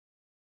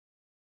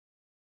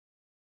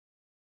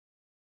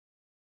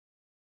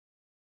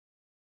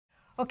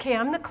Okay,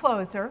 I'm the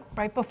closer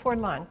right before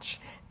lunch,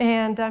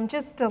 and I'm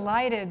just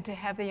delighted to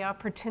have the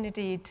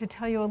opportunity to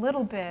tell you a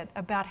little bit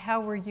about how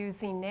we're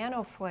using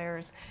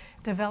nanoflares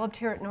developed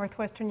here at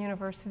Northwestern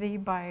University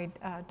by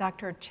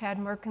Dr. Chad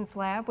Merkin's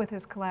lab with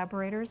his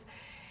collaborators.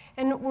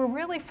 And we're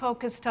really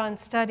focused on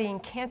studying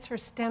cancer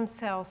stem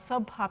cell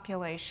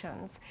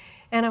subpopulations.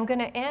 And I'm going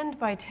to end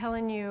by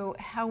telling you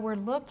how we're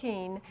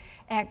looking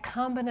at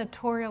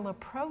combinatorial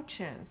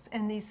approaches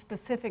in these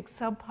specific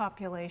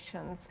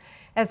subpopulations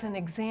as an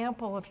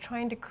example of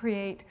trying to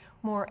create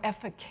more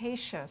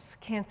efficacious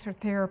cancer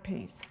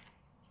therapies.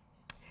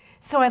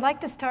 So I'd like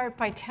to start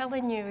by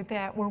telling you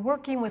that we're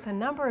working with a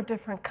number of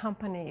different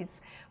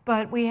companies,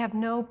 but we have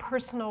no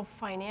personal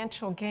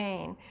financial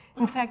gain.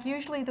 In fact,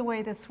 usually the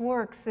way this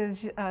works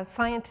is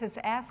scientists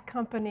ask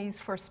companies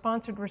for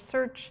sponsored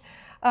research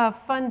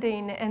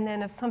funding, and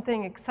then if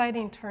something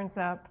exciting turns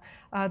up,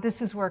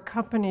 this is where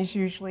companies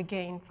usually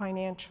gain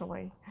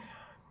financially.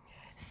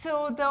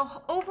 So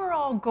the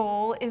overall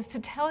goal is to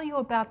tell you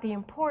about the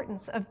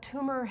importance of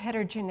tumor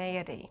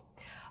heterogeneity.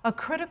 A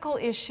critical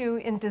issue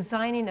in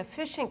designing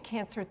efficient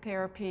cancer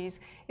therapies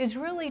is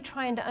really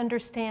trying to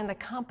understand the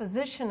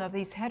composition of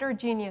these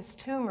heterogeneous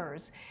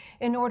tumors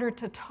in order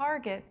to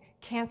target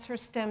cancer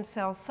stem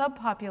cell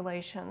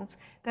subpopulations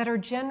that are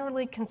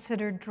generally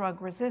considered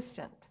drug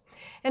resistant.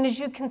 And as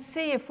you can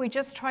see, if we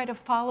just try to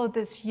follow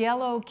this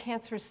yellow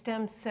cancer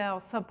stem cell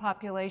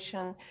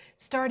subpopulation,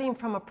 starting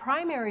from a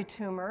primary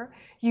tumor,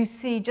 you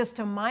see just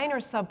a minor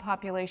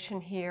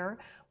subpopulation here.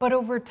 But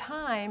over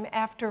time,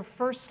 after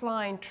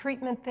first-line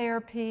treatment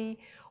therapy,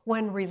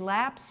 when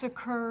relapse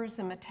occurs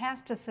and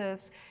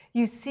metastasis,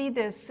 you see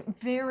this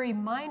very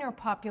minor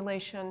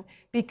population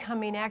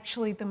becoming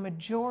actually the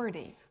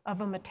majority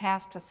of a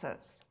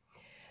metastasis.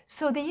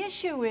 So the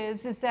issue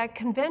is that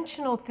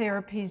conventional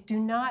therapies do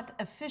not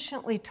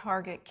efficiently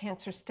target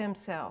cancer stem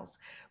cells,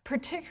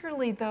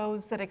 particularly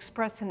those that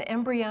express an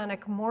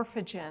embryonic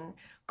morphogen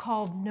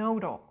called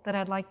nodal that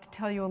I'd like to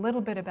tell you a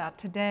little bit about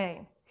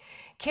today.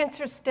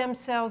 Cancer stem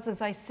cells,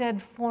 as I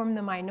said, form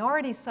the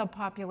minority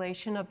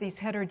subpopulation of these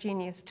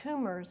heterogeneous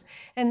tumors,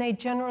 and they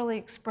generally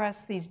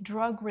express these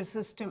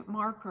drug-resistant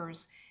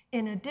markers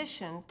in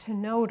addition to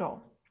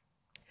nodal.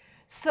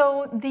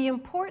 So the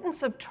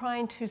importance of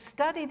trying to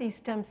study these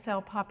stem cell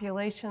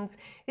populations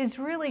is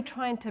really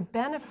trying to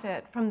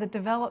benefit from the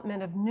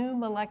development of new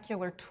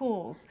molecular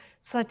tools,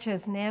 such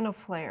as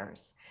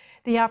nanoflares.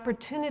 The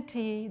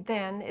opportunity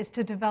then is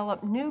to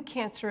develop new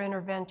cancer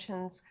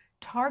interventions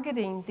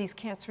targeting these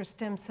cancer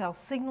stem cell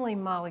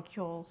signaling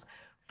molecules,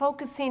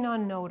 focusing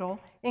on nodal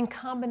in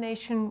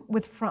combination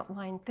with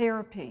frontline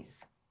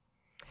therapies.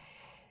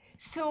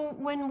 So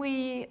when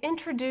we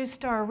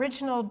introduced our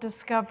original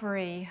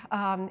discovery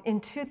in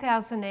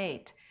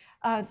 2008,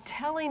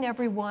 telling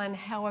everyone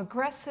how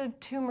aggressive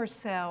tumor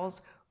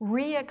cells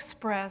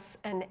re-express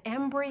an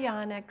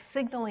embryonic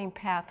signaling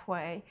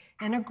pathway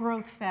and a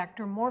growth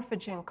factor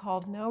morphogen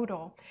called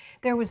nodal,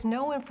 there was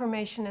no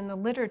information in the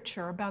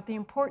literature about the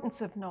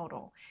importance of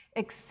nodal,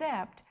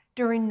 except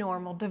during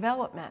normal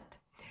development.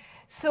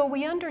 So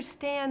we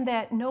understand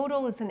that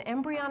nodal is an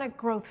embryonic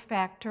growth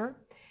factor.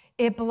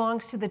 It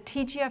belongs to the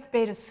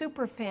TGF-beta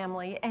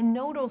superfamily, and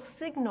nodal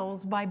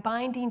signals by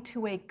binding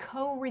to a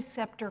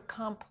co-receptor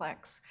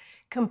complex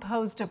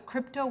composed of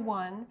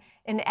crypto-1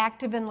 and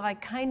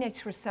activin-like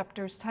kinase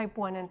receptors type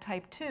 1 and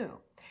type 2.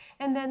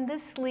 And then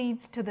this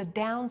leads to the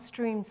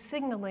downstream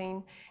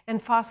signaling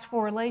and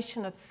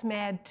phosphorylation of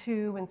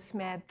SMAD2 and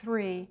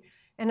SMAD3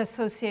 in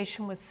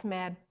association with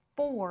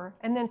SMAD4,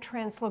 and then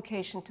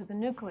translocation to the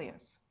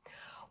nucleus.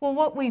 Well,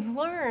 what we've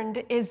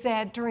learned is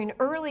that during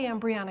early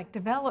embryonic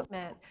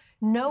development,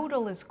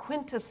 nodal is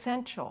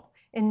quintessential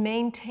in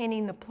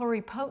maintaining the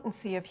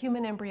pluripotency of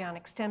human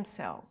embryonic stem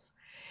cells.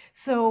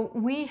 So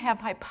we have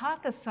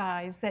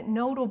hypothesized that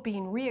nodal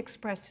being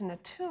re-expressed in a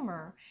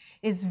tumor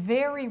is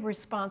very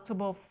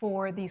responsible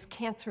for these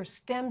cancer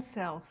stem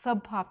cell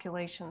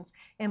subpopulations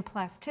and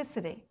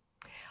plasticity.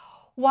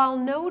 While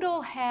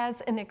nodal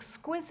has an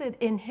exquisite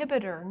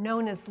inhibitor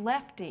known as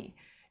lefty,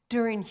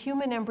 during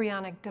human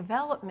embryonic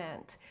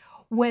development,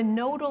 when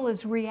nodal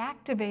is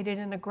reactivated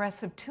in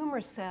aggressive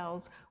tumor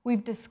cells,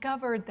 we've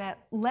discovered that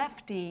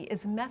lefty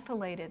is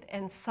methylated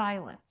and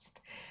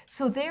silenced.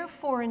 So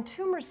therefore, in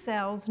tumor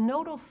cells,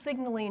 nodal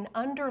signaling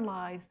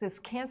underlies this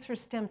cancer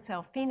stem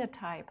cell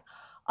phenotype,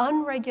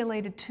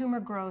 unregulated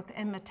tumor growth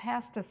and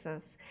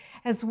metastasis,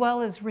 as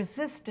well as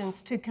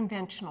resistance to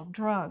conventional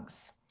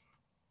drugs.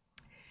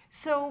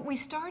 So we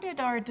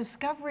started our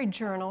discovery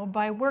journal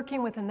by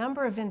working with a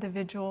number of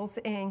individuals,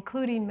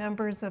 including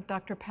members of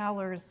Dr.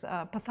 Powler's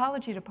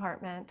pathology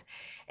department,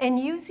 and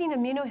using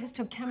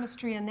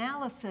immunohistochemistry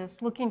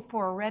analysis, looking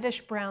for a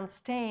reddish-brown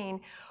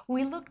stain,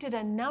 we looked at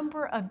a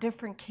number of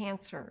different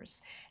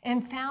cancers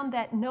and found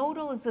that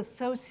nodal is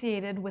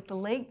associated with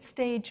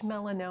late-stage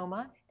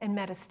melanoma and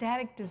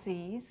metastatic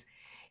disease.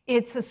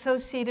 It's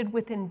associated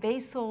with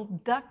invasive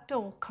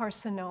ductal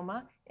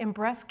carcinoma in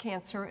breast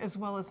cancer as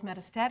well as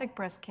metastatic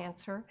breast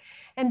cancer.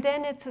 And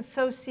then it's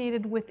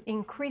associated with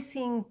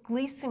increasing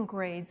Gleason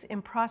grades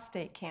in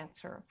prostate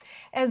cancer,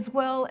 as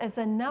well as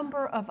a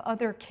number of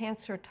other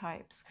cancer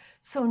types.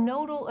 So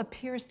nodal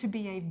appears to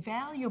be a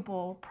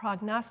valuable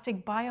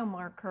prognostic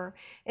biomarker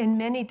in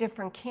many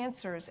different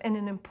cancers and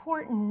an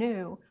important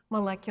new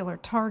molecular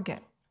target.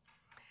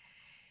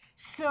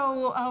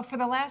 So for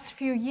the last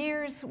few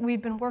years,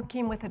 we've been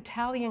working with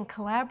Italian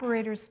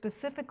collaborators,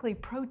 specifically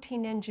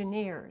protein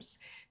engineers,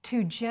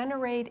 to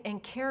generate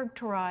and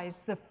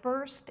characterize the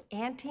first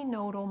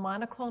antinodal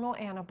monoclonal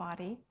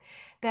antibody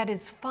that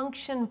is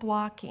function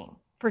blocking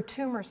for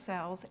tumor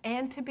cells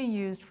and to be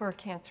used for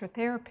cancer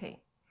therapy.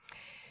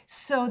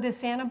 So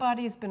this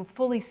antibody has been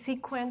fully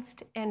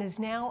sequenced and is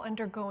now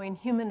undergoing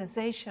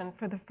humanization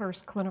for the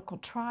first clinical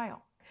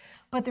trial.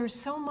 But there's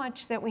so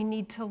much that we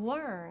need to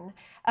learn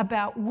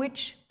about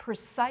which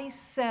precise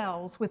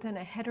cells within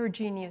a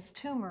heterogeneous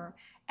tumor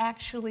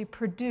actually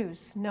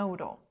produce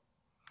nodal.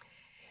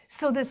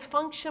 So this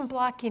function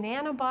blocking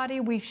antibody,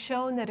 we've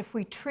shown that if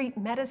we treat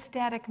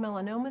metastatic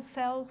melanoma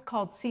cells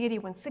called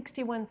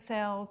C8161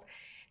 cells,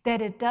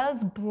 that it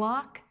does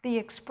block the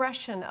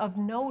expression of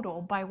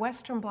nodal by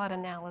Western blot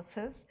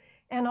analysis.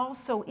 And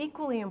also,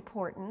 equally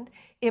important,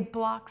 it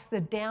blocks the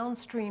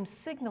downstream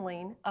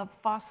signaling of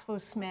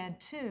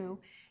phospho-SMAD2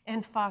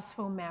 and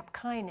phospho-MAP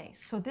kinase.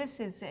 So this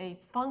is a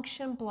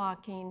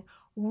function-blocking,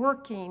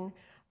 working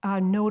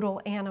nodal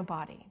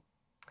antibody.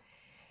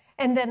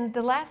 And then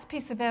the last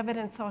piece of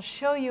evidence I'll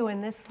show you in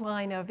this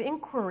line of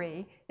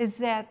inquiry is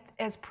that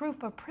as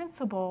proof of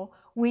principle,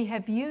 we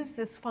have used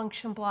this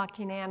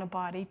function-blocking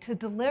antibody to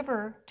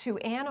deliver to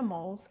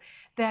animals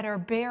that are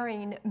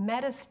bearing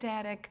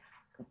metastatic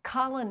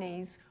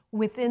colonies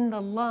within the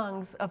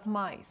lungs of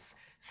mice.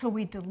 So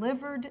we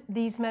delivered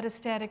these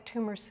metastatic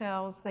tumor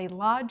cells, they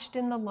lodged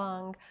in the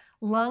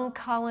lung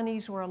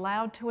colonies were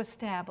allowed to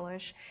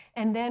establish,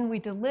 and then we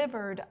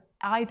delivered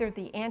either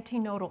the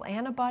antinodal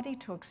antibody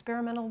to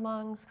experimental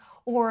lungs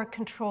or a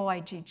control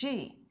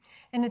IgG.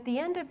 And at the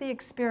end of the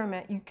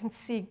experiment, you can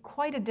see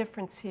quite a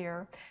difference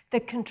here.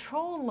 The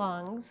control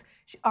lungs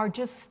are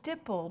just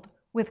stippled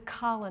with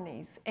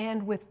colonies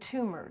and with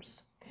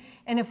tumors.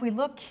 And if we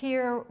look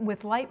here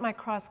with light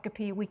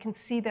microscopy, we can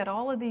see that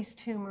all of these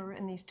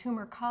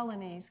tumor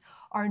colonies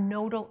are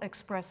nodal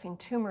expressing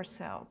tumor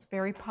cells,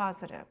 very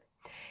positive.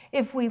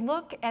 If we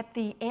look at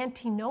the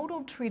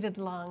antinodal treated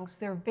lungs,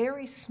 they're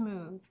very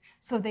smooth,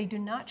 so they do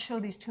not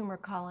show these tumor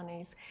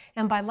colonies.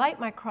 And by light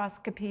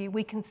microscopy,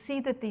 we can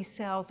see that these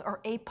cells are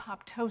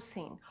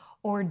apoptosing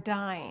or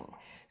dying.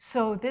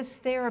 So this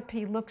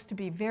therapy looks to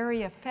be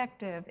very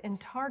effective in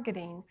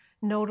targeting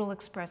nodal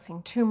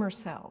expressing tumor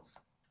cells.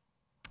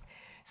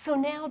 So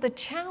now the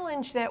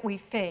challenge that we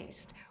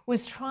faced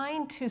was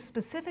trying to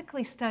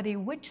specifically study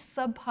which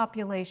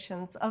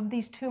subpopulations of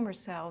these tumor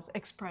cells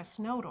express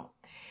nodal.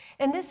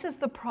 And this is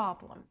the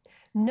problem.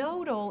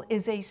 Nodal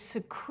is a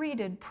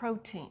secreted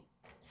protein,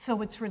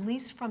 so it's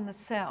released from the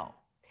cell.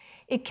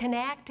 It can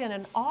act in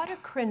an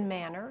autocrine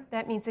manner.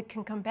 That means it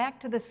can come back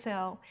to the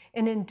cell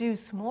and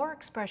induce more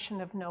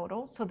expression of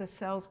nodal, so the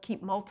cells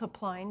keep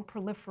multiplying,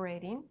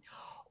 proliferating.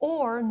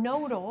 Or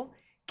nodal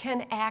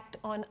can act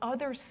on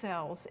other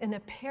cells in a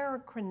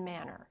paracrine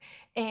manner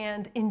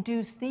and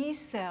induce these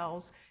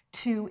cells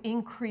to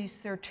increase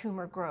their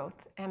tumor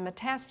growth and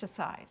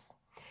metastasize.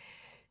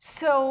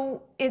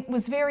 So it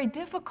was very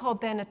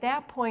difficult then at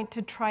that point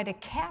to try to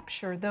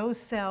capture those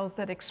cells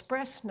that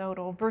express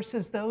nodal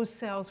versus those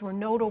cells where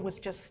nodal was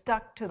just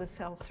stuck to the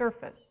cell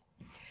surface.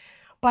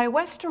 By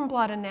Western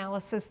blot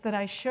analysis that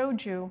I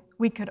showed you,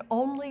 we could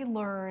only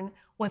learn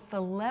what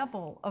the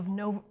level of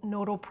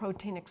nodal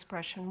protein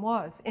expression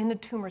was in a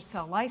tumor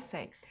cell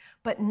lysate,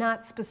 but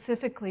not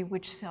specifically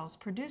which cells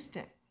produced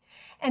it.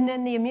 And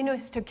then the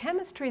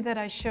immunohistochemistry that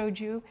I showed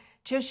you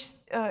just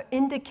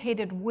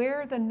indicated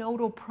where the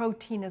nodal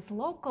protein is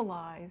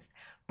localized,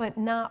 but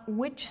not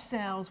which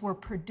cells were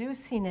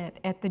producing it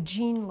at the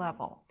gene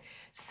level.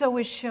 So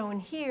as shown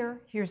here,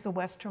 here's the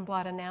Western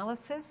blot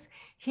analysis.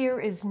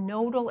 Here is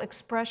nodal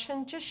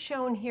expression, just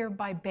shown here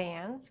by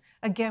bands.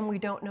 Again, we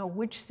don't know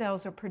which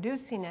cells are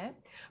producing it,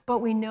 but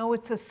we know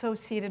it's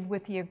associated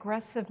with the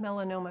aggressive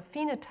melanoma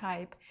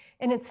phenotype,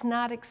 and it's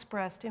not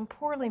expressed in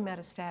poorly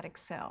metastatic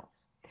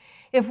cells.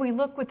 If we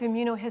look with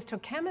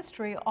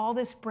immunohistochemistry, all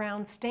this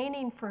brown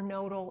staining for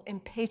nodal in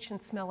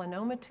patients'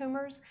 melanoma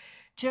tumors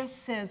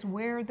just says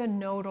where the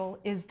nodal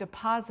is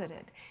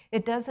deposited.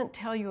 It doesn't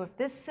tell you if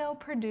this cell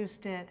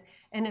produced it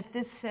and if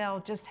this cell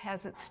just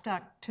has it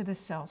stuck to the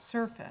cell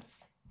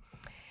surface.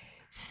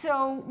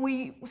 So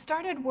we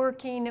started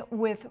working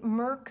with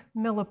Merck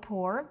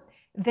Millipore.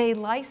 They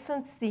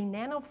licensed the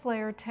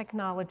Nanoflare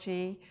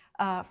technology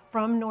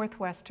from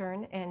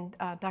Northwestern and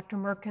Dr.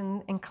 Merck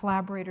and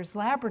collaborators'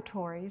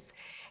 laboratories.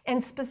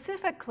 And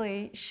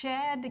specifically,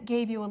 Shad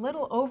gave you a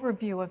little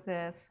overview of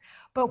this,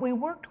 but we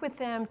worked with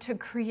them to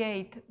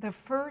create the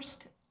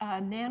first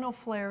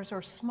nanoflares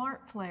or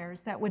smart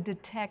flares that would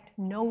detect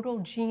nodal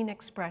gene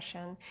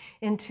expression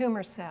in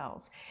tumor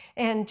cells.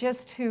 And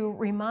just to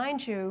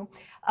remind you,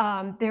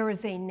 there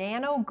is a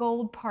nano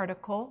gold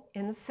particle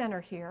in the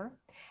center here,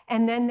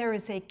 and then there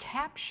is a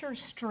capture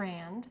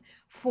strand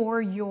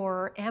for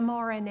your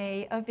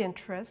mRNA of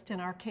interest. In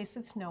our case,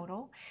 it's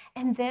nodal.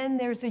 And then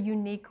there's a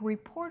unique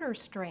reporter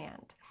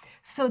strand,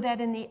 so that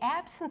in the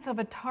absence of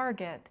a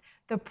target,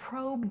 the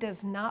probe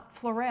does not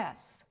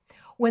fluoresce.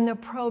 When the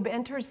probe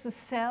enters the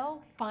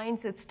cell,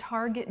 finds its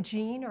target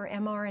gene or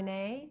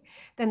mRNA,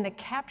 then the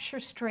capture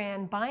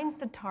strand binds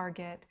the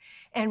target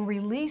and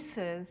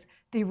releases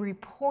the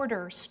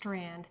reporter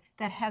strand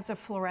that has a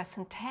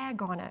fluorescent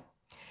tag on it.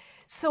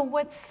 So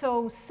what's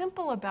so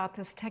simple about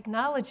this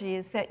technology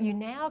is that you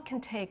now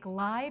can take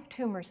live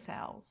tumor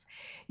cells,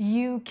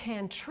 you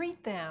can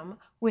treat them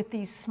with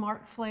these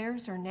smart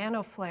flares or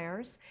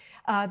nanoflares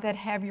that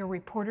have your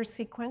reporter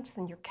sequence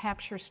and your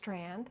capture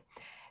strand.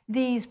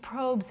 These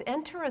probes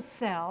enter a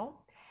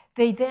cell,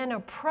 they then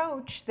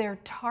approach their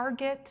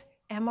target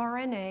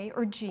mRNA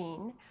or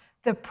gene,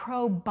 the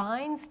probe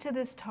binds to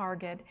this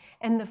target,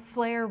 and the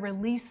flare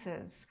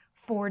releases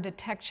for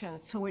detection.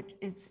 So it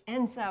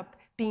ends up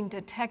being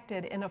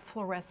detected in a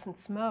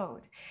fluorescence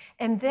mode.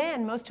 And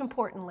then, most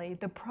importantly,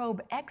 the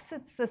probe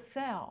exits the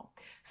cell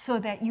so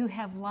that you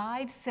have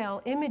live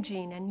cell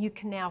imaging, and you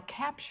can now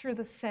capture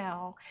the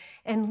cell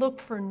and look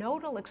for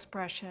nodal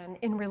expression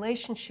in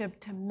relationship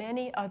to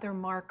many other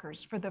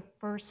markers for the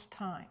first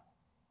time.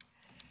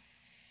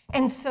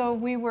 And so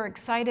we were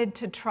excited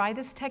to try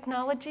this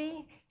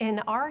technology. In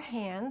our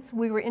hands,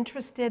 we were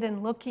interested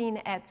in looking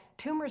at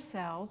tumor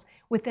cells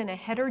within a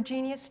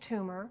heterogeneous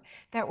tumor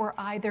that were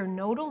either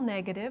nodal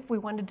negative, we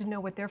wanted to know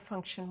what their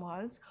function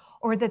was,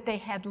 or that they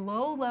had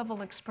low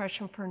level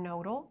expression for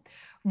nodal,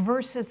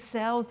 versus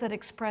cells that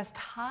expressed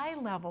high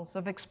levels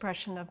of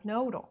expression of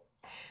nodal.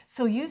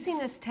 So using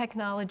this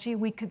technology,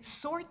 we could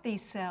sort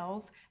these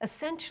cells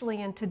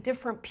essentially into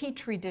different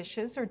petri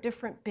dishes or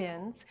different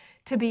bins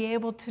to be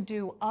able to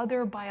do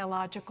other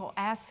biological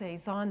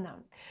assays on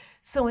them.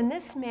 So in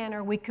this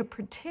manner, we could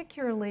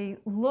particularly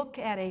look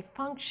at a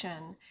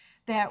function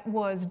that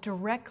was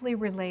directly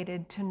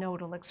related to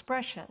nodal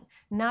expression,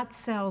 not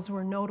cells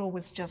where nodal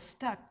was just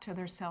stuck to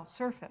their cell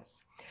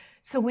surface.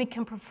 So we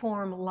can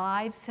perform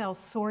live cell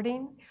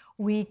sorting.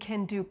 We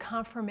can do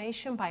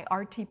confirmation by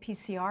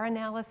RT-PCR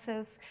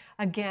analysis,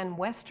 again,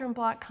 Western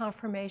blot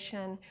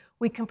confirmation.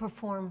 We can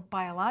perform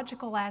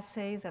biological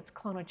assays, that's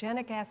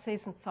clonogenic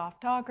assays in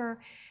soft agar,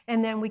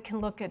 and then we can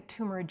look at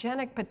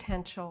tumorigenic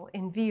potential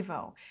in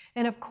vivo.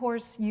 And of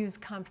course, use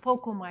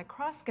confocal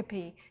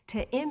microscopy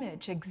to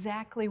image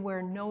exactly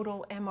where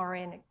nodal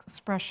mRNA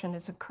expression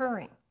is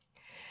occurring.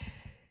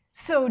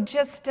 So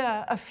just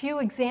a few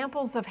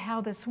examples of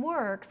how this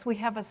works. We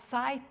have a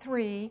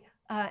Psi-3,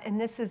 and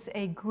this is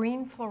a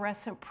green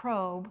fluorescent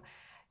probe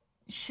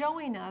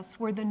showing us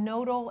where the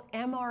nodal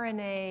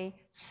mRNA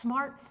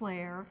smart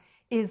flare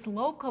is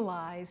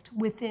localized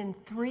within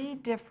 3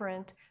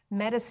 different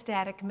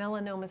metastatic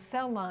melanoma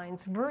cell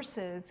lines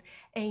versus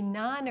a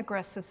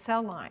non-aggressive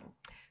cell line.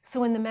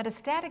 So in the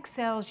metastatic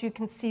cells, you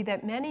can see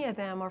that many of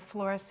them are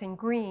fluorescing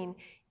green,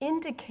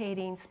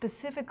 indicating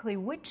specifically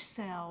which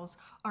cells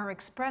are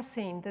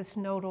expressing this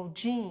nodal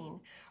gene,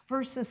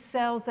 versus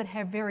cells that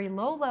have very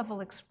low level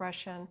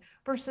expression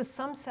versus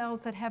some cells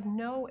that have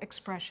no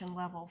expression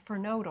level for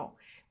nodal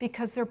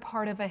because they're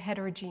part of a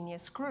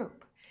heterogeneous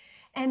group.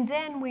 And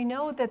then we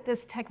know that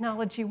this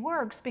technology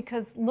works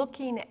because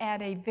looking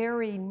at a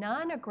very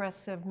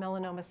non-aggressive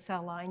melanoma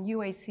cell line,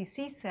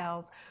 UACC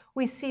cells,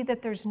 we see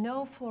that there's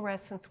no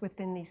fluorescence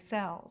within these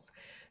cells.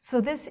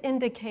 So this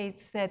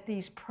indicates that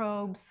these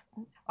probes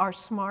are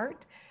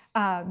smart.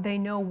 They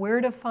know where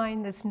to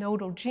find this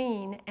nodal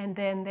gene, and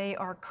then they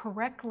are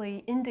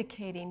correctly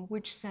indicating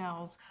which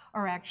cells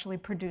are actually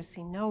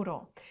producing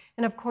nodal.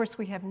 And of course,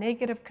 we have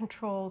negative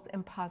controls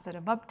and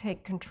positive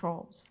uptake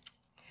controls.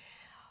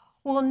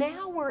 Well,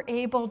 now we're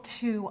able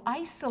to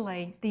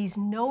isolate these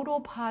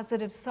nodal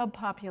positive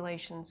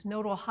subpopulations,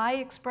 nodal high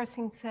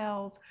expressing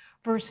cells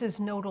versus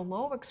nodal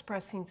low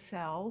expressing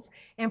cells,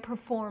 and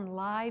perform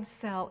live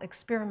cell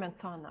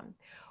experiments on them.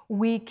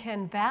 We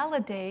can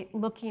validate,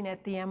 looking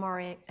at the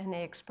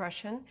mRNA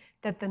expression,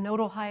 that the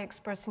nodal high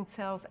expressing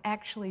cells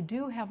actually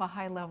do have a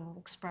high level of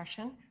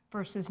expression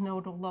versus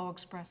nodal low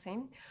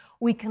expressing.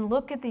 We can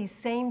look at these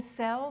same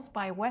cells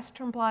by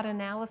Western blot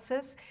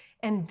analysis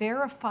and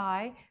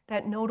verify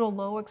that nodal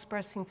low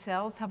expressing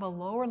cells have a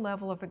lower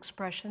level of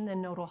expression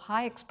than nodal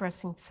high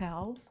expressing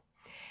cells.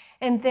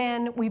 And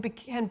then we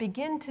can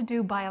begin to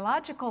do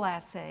biological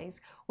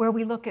assays where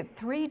we look at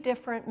 3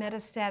 different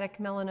metastatic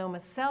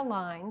melanoma cell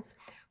lines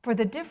for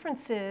the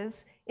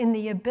differences in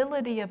the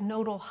ability of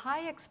nodal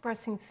high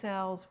expressing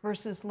cells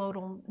versus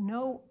nodal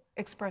no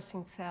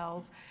expressing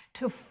cells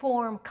to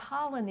form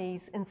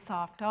colonies in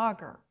soft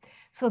agar.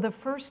 So the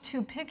first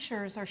 2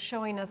 pictures are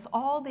showing us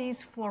all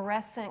these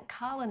fluorescent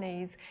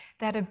colonies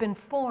that have been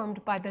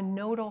formed by the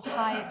nodal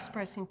high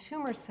expressing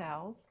tumor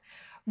cells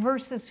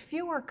versus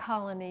fewer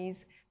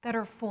colonies that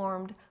are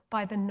formed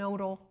by the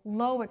nodal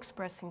low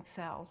expressing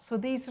cells. So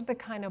these are the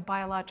kind of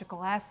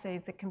biological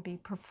assays that can be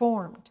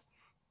performed.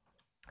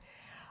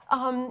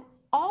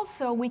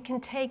 Also, we can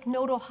take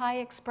nodal high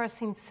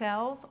expressing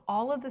cells,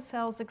 all of the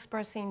cells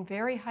expressing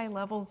very high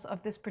levels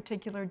of this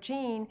particular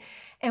gene,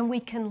 and we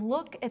can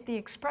look at the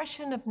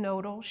expression of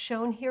nodal,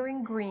 shown here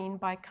in green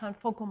by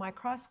confocal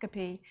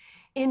microscopy,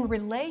 in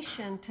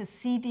relation to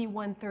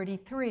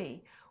CD133,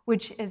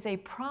 which is a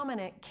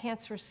prominent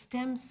cancer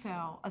stem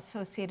cell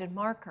associated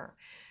marker.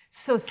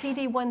 So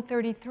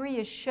CD133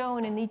 is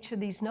shown in each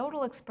of these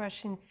nodal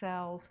expression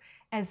cells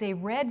as a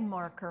red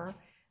marker,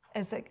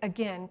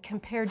 again,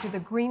 compared to the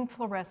green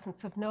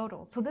fluorescence of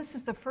nodal. So this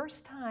is the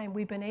first time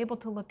we've been able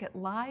to look at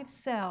live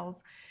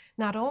cells,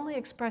 not only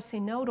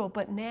expressing nodal,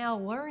 but now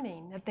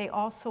learning that they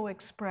also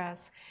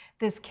express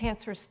this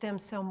cancer stem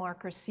cell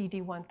marker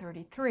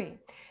CD133.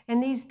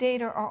 And these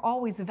data are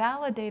always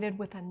validated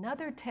with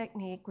another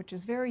technique, which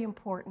is very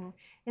important.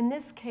 In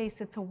this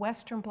case, it's a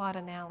Western blot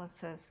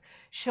analysis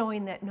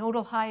showing that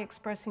nodal high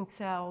expressing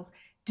cells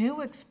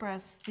do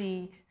express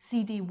the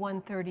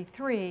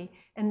CD133,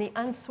 and the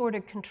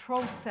unsorted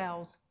control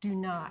cells do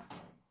not.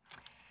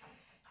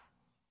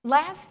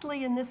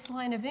 Lastly, in this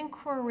line of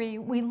inquiry,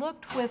 we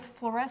looked with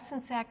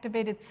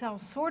fluorescence-activated cell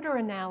sorter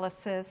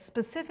analysis,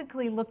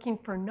 specifically looking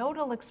for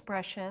nodal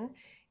expression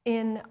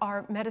in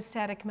our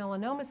metastatic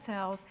melanoma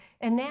cells,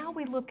 and now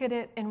we look at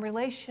it in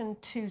relation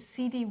to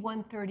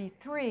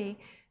CD133,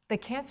 the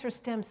cancer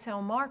stem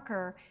cell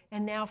marker,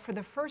 and now for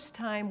the first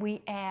time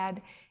we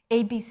add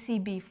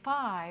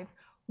ABCB5,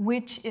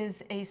 which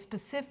is a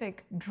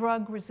specific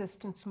drug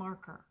resistance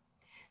marker.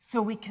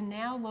 So we can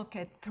now look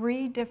at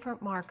 3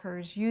 different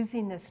markers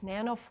using this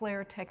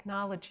Nanoflare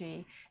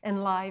technology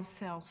and live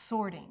cell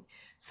sorting.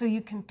 So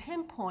you can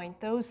pinpoint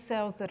those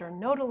cells that are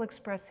nodal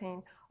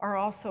expressing are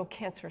also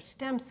cancer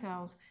stem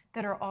cells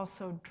that are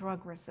also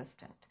drug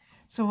resistant.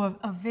 So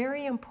a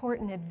very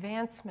important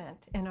advancement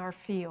in our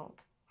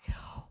field.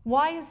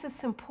 Why is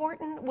this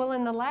important? Well,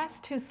 in the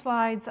last 2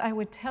 slides, I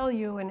would tell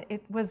you, and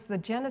it was the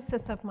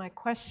genesis of my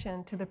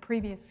question to the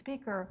previous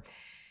speaker,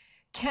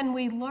 can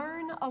we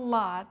learn a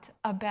lot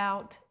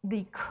about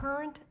the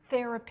current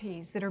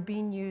therapies that are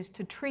being used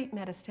to treat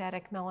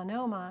metastatic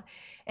melanoma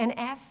and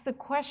ask the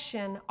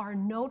question, are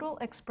nodal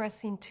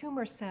expressing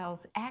tumor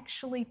cells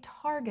actually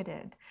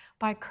targeted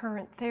by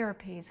current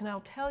therapies? And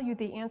I'll tell you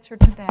the answer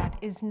to that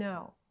is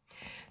no.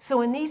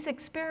 So in these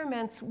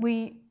experiments,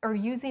 we are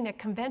using a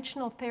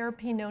conventional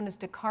therapy known as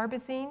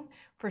dacarbazine,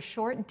 for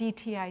short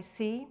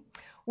DTIC.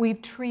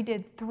 We've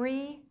treated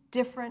 3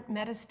 different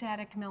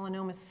metastatic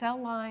melanoma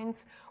cell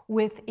lines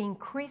with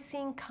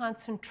increasing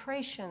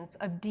concentrations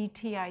of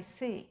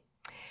DTIC.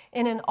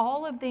 And in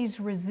all of these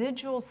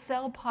residual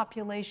cell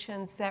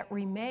populations that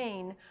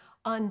remain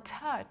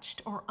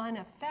untouched or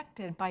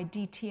unaffected by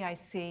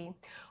DTIC,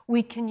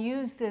 we can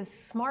use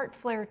this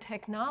SmartFlare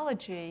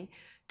technology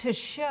to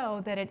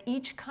show that at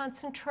each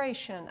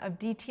concentration of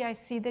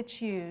DTIC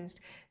that's used,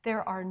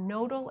 there are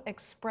nodal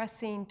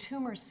expressing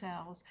tumor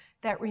cells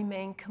that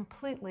remain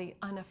completely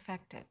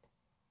unaffected.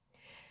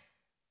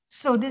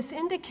 So this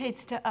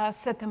indicates to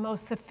us that the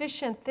most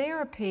sufficient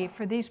therapy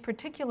for these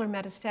particular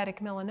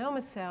metastatic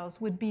melanoma cells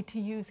would be to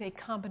use a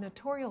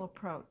combinatorial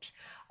approach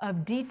of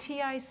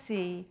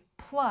DTIC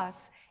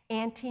plus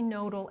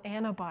antinodal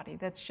antibody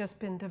that's just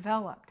been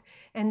developed.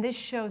 And this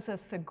shows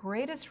us the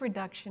greatest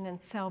reduction in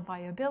cell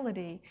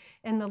viability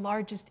and the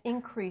largest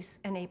increase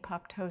in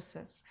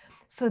apoptosis.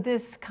 So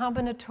this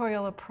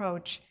combinatorial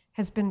approach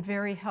has been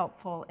very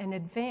helpful and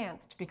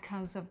advanced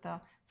because of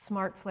the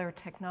SmartFlare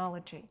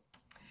technology.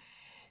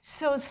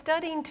 So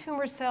studying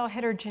tumor cell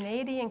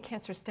heterogeneity in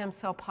cancer stem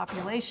cell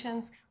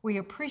populations, we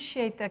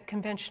appreciate that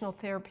conventional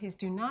therapies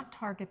do not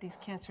target these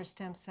cancer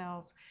stem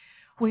cells.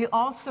 We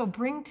also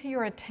bring to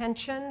your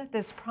attention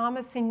this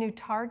promising new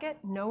target,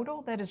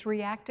 nodal, that is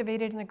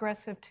reactivated in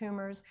aggressive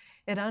tumors.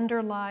 It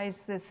underlies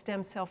this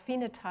stem cell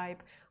phenotype,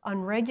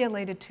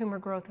 unregulated tumor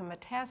growth and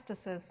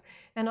metastasis,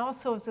 and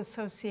also is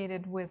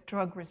associated with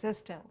drug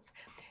resistance.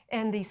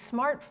 And the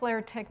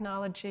SmartFlare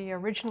technology,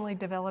 originally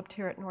developed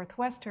here at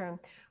Northwestern,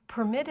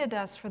 permitted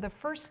us for the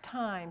first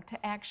time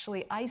to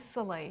actually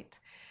isolate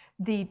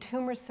the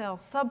tumor cell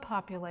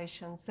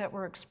subpopulations that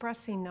were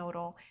expressing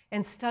nodal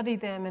and study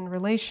them in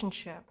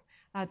relationship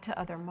to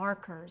other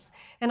markers.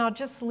 And I'll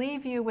just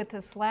leave you with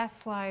this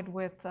last slide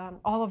with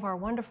all of our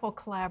wonderful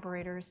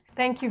collaborators.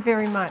 Thank you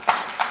very much.